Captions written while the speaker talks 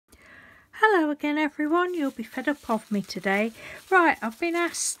Hello again everyone, you'll be fed up of me today. Right, I've been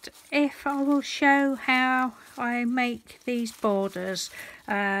asked if I will show how I make these borders.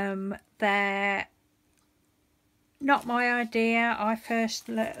 They're not my idea. I first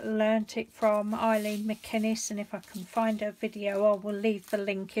learnt it from Eileen McInnes, and if I can find her video I will leave the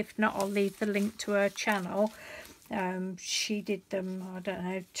link. If not, I'll leave the link to her channel. She did them, I don't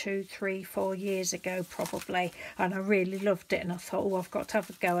know, 2, 3, 4 years ago probably, and I really loved it, and I thought, oh, I've got to have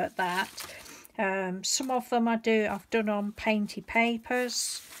a go at that. Some of them I've done on painty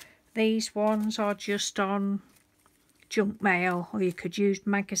papers. These ones are just on junk mail, or you could use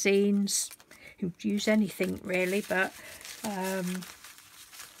magazines. You could use anything really, but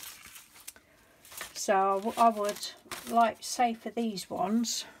so I would like, say for these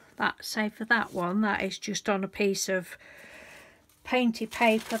ones, that one, that is just on a piece of painty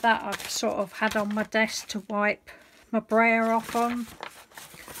paper that I've sort of had on my desk to wipe my brayer off on.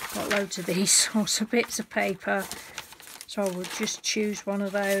 Got loads of these sorts of bits of paper, so I will just choose one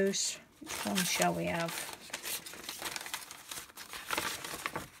of those. Which one shall we have?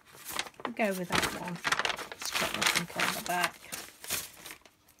 We'll go with that one. It's got nothing on the back.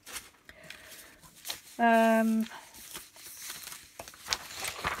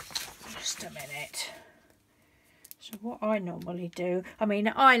 Just a minute. So what I normally do, I mean,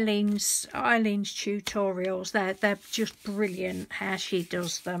 Eileen's tutorials, they're just brilliant how she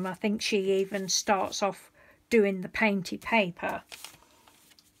does them. I think she even starts off doing the painty paper.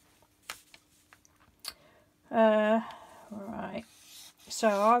 Right, so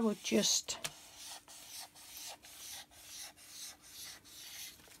I would just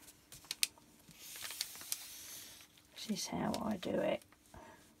this is how I do it.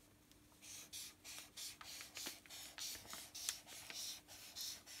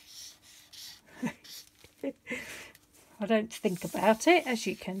 I don't think about it, as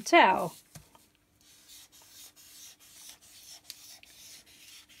you can tell.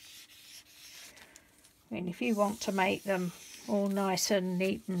 I mean, if you want to make them all nice and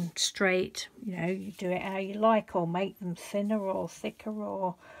neat and straight, you know, you do it how you like, or make them thinner or thicker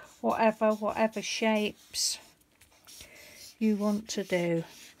or whatever shapes you want to do.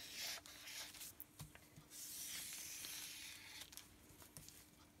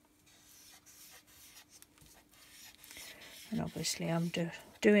 And obviously I'm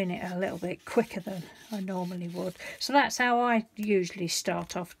doing it a little bit quicker than I normally would. So that's how I usually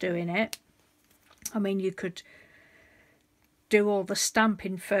start off doing it. I mean, you could do all the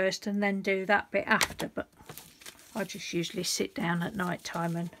stamping first and then do that bit after, but I just usually sit down at night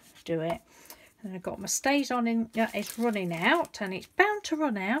time and do it. And I've got my stays on in, it's running out, and it's bound to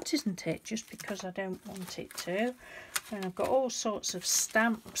run out, isn't it? Just because I don't want it to. And I've got all sorts of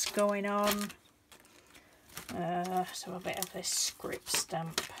stamps going on. So a bit of this script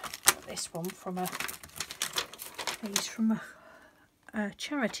stamp. Got this one from a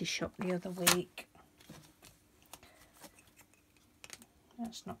charity shop the other week.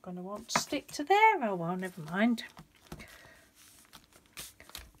 That's not going to want to stick to there. Oh well, never mind.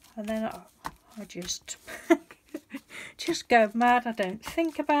 And then I just just go mad. I don't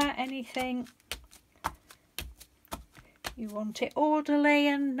think about anything. You want it orderly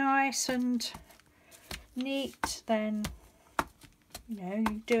and nice and neat, then you know,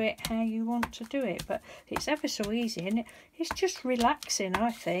 you do it how you want to do it. But it's ever so easy, and it's just relaxing,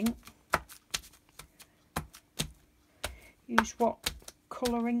 I think. Use what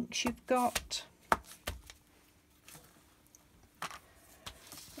colour inks you've got.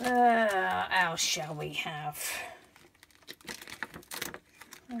 How shall we have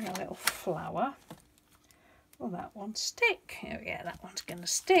a little flower? Will that one stick? Oh yeah, that one's going to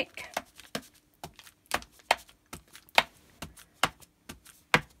stick.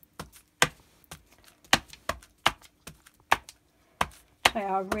 So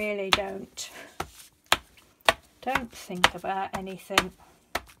I really don't think about anything.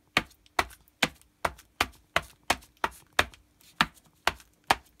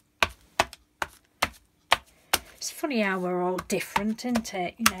 It's funny how we're all different, isn't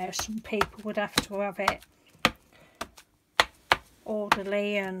it? You know, some people would have to have it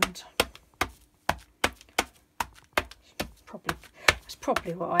orderly, and that's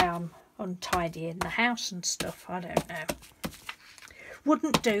probably why I'm untidy in the house and stuff. I don't know.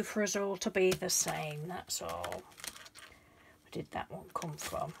 Wouldn't do for us all to be the same, that's all. Where did that one come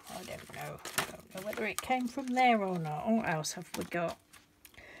from? I don't know. I don't know whether it came from there or not. What else have we got?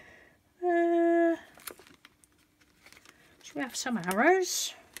 Should we have some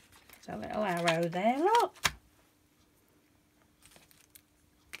arrows? There's a little arrow there, look.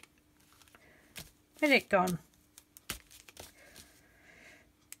 Where's it gone?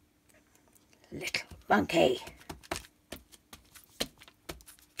 little monkey.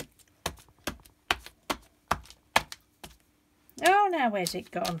 Oh, now where's it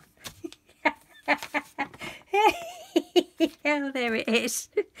gone? Oh, there it is.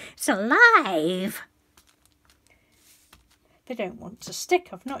 It's alive. They don't want to stick.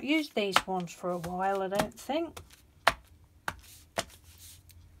 I've not used these ones for a while, I don't think.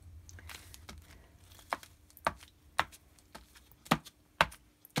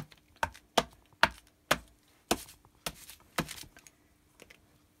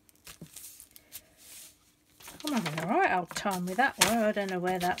 I'm having a right old time with that one. I don't know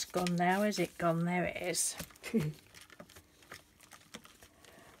where that's gone now. Is it gone? There it is.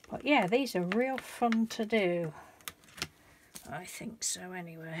 But yeah, these are real fun to do. I think so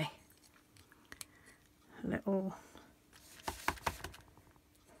anyway. Little...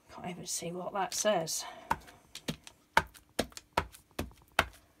 Can't even see what that says.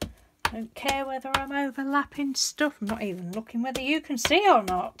 Don't care whether I'm overlapping stuff. I'm not even looking whether you can see or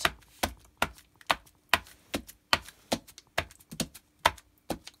not.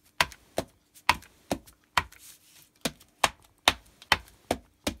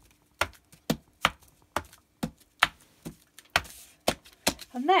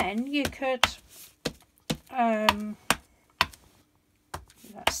 And then you could, that's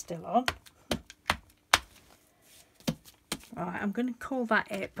still on. Right, I'm going to call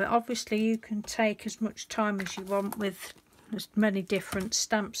that it, but obviously you can take as much time as you want with as many different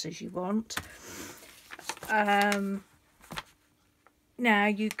stamps as you want. Now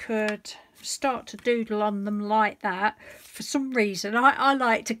you could start to doodle on them like that. For some reason I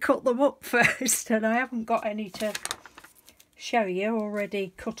like to cut them up first, and I haven't got any to show you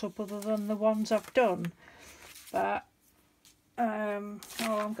already cut up other than the ones I've done, but I'm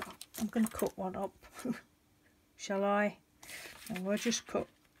going to cut one up. Shall I? And we'll just cut.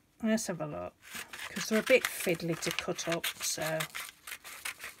 Let's have a look, because they're a bit fiddly to cut up, so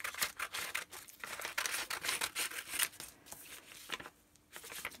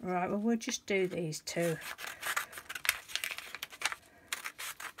right, well we'll just do these two.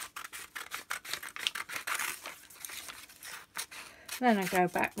 Then I go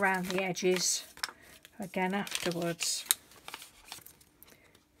back round the edges again afterwards.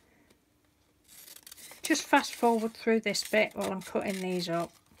 Just fast forward through this bit while I'm cutting these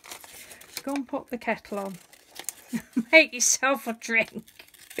up. Go and put the kettle on. Make yourself a drink.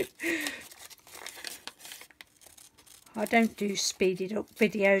 I don't do speeded up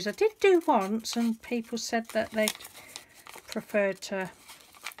videos. I did do once and people said that they'd prefer to...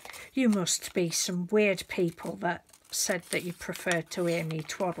 You must be some weird people that said that you prefer to hear me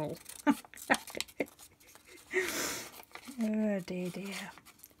twaddle. Oh dear.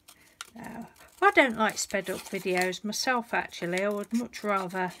 No, I don't like sped up videos myself actually. I would much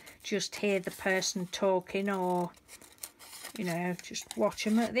rather just hear the person talking, or you know, just watch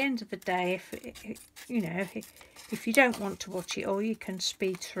them. At the end of the day, if you don't want to watch it all, you can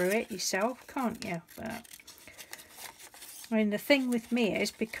speed through it yourself, can't you? But I mean, the thing with me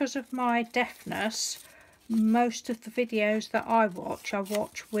is, because of my deafness, most of the videos that I watch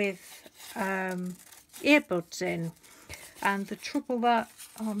with earbuds in. And the trouble that,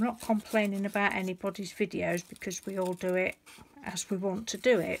 I'm not complaining about anybody's videos, because we all do it as we want to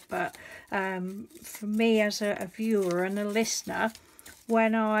do it, but for me as a viewer and a listener,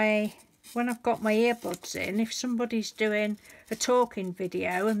 when I've got my earbuds in, if somebody's doing a talking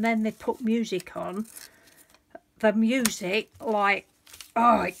video and then they put music on, the music, like,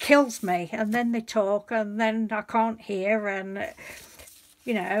 oh, it kills me. And then they talk and then I can't hear, and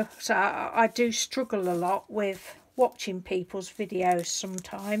you know, so I do struggle a lot with watching people's videos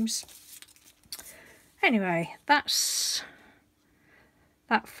sometimes. Anyway, that's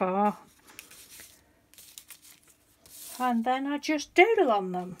that far, and then I just doodle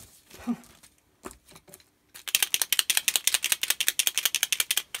on them.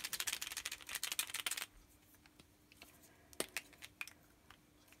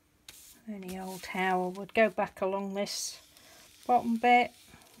 Any old towel would go back along this bottom bit,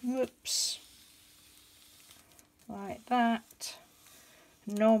 whoops, like that.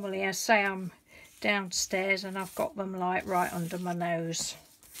 Normally, I say, I'm downstairs and I've got them like right under my nose,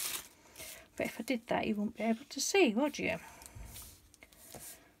 but if I did that you wouldn't be able to see, would you?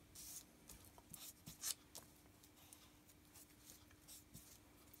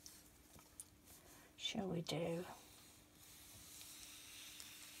 Shall we do?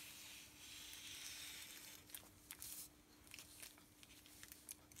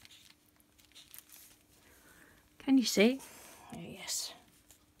 Can you see? Oh, yes.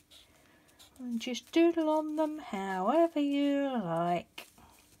 And just doodle on them however you like.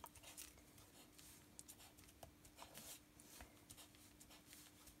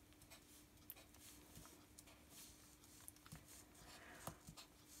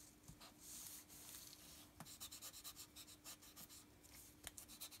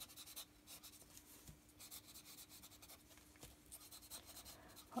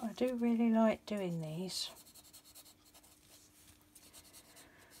 But I do really like doing these.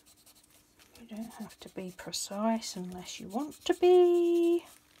 You don't have to be precise unless you want to be.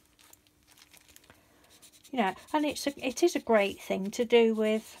 You know, and it is a great thing to do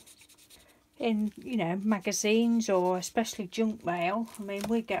with in, you know, magazines or especially junk mail. I mean,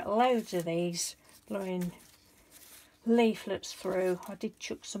 we get loads of these blowing leaflets through. I did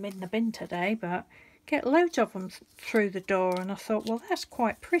chuck some in the bin today, but get loads of them through the door, and I thought, well, that's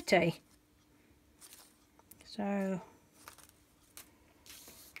quite pretty. So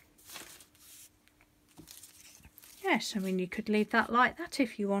yes, I mean, you could leave that like that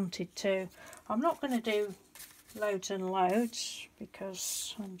if you wanted to. I'm not going to do loads and loads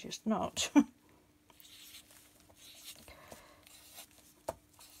because I'm just not.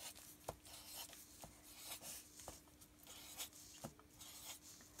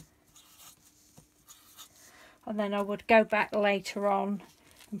 And then I would go back later on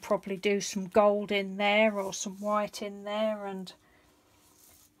and probably do some gold in there or some white in there, and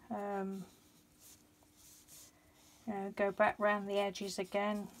you know, go back round the edges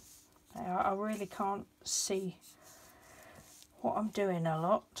again. I really can't see what I'm doing a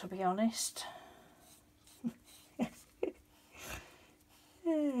lot, to be honest.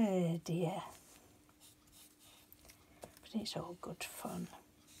 Oh dear. But it's all good fun.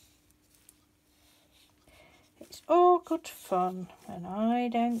 It's all good fun, and I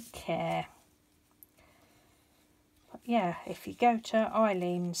don't care. But yeah, if you go to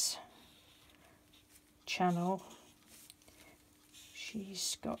Eileen's channel,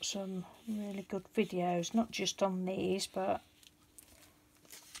 she's got some really good videos, not just on these, but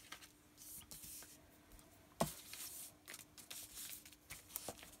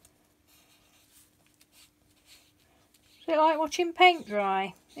is it like watching paint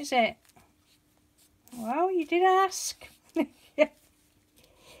dry, is it? Well, you did ask. Yeah.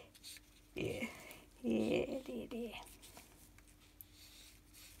 Yeah, dear.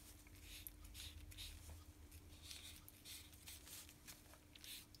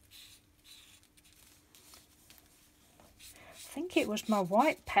 I think it was my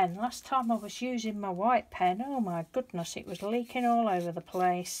white pen. Last time I was using my white pen, oh my goodness, it was leaking all over the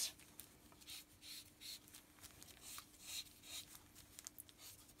place.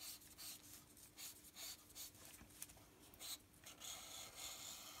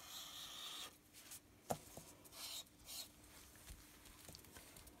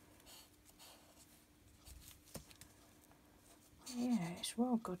 Yeah, it's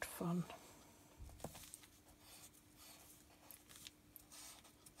well good fun.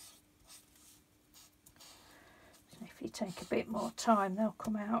 So if you take a bit more time, they'll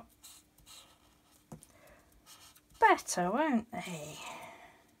come out better, won't they?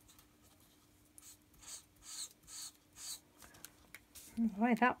 The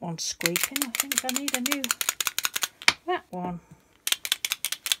way that one's squeaking, I think I need a new, that one.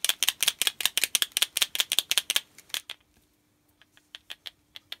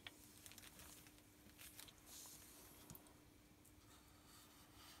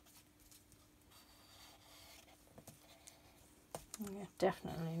 Yeah,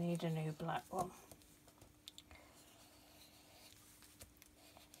 definitely need a new black one.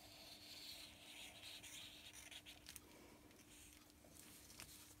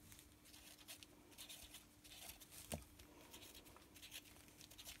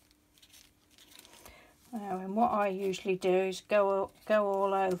 Now, and what I usually do is go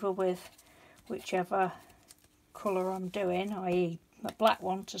all over with whichever colour I'm doing, i.e. the black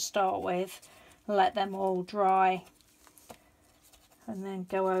one to start with, let them all dry, and then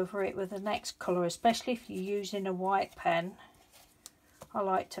go over it with the next colour. Especially if you're using a white pen, I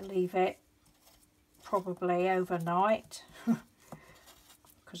like to leave it probably overnight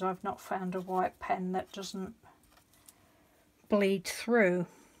because I've not found a white pen that doesn't bleed through.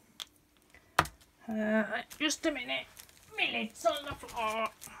 Just a minute, my lid's on the floor.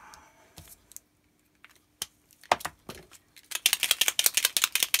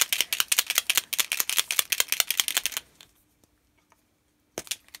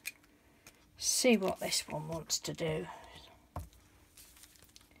 See what this one wants to do.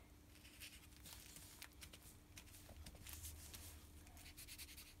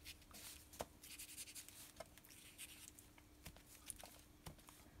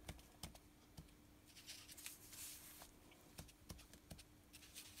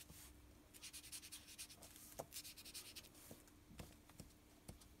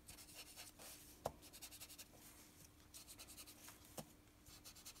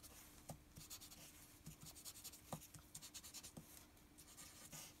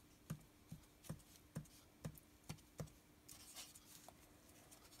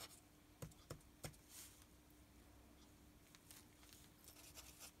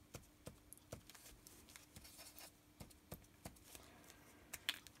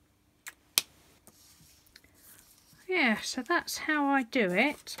 yeah, so that's how I do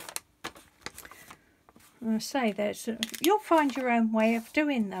it. And I say you'll find your own way of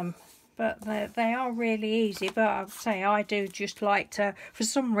doing them, but they are really easy. But I'd say I do just like to, for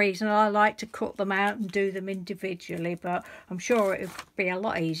some reason I like to cut them out and do them individually, but I'm sure it would be a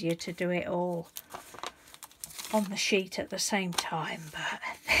lot easier to do it all on the sheet at the same time. But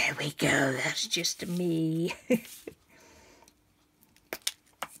there we go, that's just me.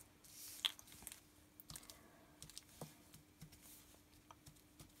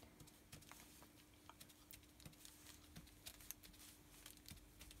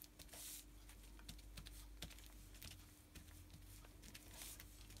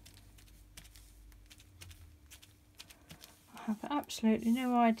 I have absolutely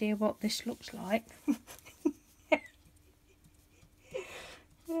no idea what this looks like.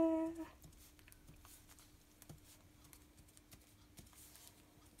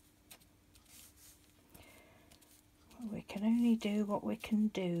 We can only do what we can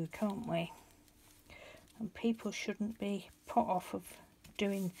do, can't we? And people shouldn't be put off of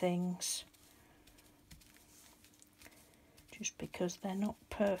doing things just because they're not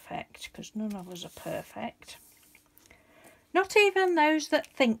perfect, because none of us are perfect. Not even those that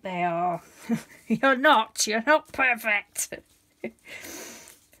think they are. You're not perfect.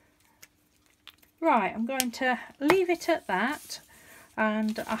 Right, I'm going to leave it at that,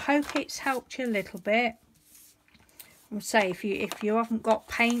 and I hope it's helped you a little bit. I would say if you haven't got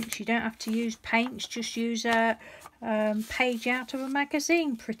paints, you don't have to use paints, just use a page out of a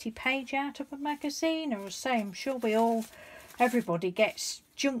magazine, pretty page out of a magazine. I would say I'm sure everybody gets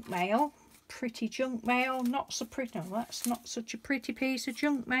junk mail, pretty junk mail, not so pretty. No, that's not such a pretty piece of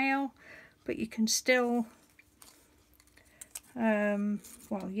junk mail, but you can still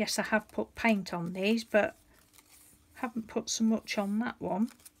well, yes, I have put paint on these, but haven't put so much on that one.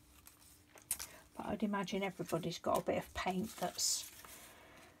 But I'd imagine everybody's got a bit of paint that's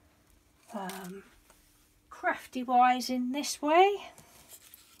crafty wise in this way.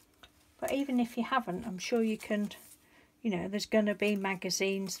 But even if you haven't, I'm sure you can, there's going to be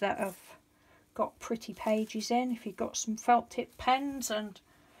magazines that have got pretty pages in if you've got some felt tip pens and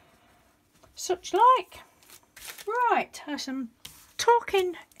such like. Right, I'm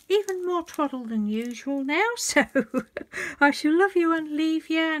talking even more twaddle than usual now, so I shall love you and leave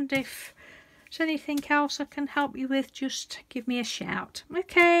you, and if there's anything else I can help you with, just give me a shout.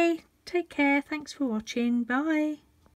 Okay, take care, thanks for watching, bye.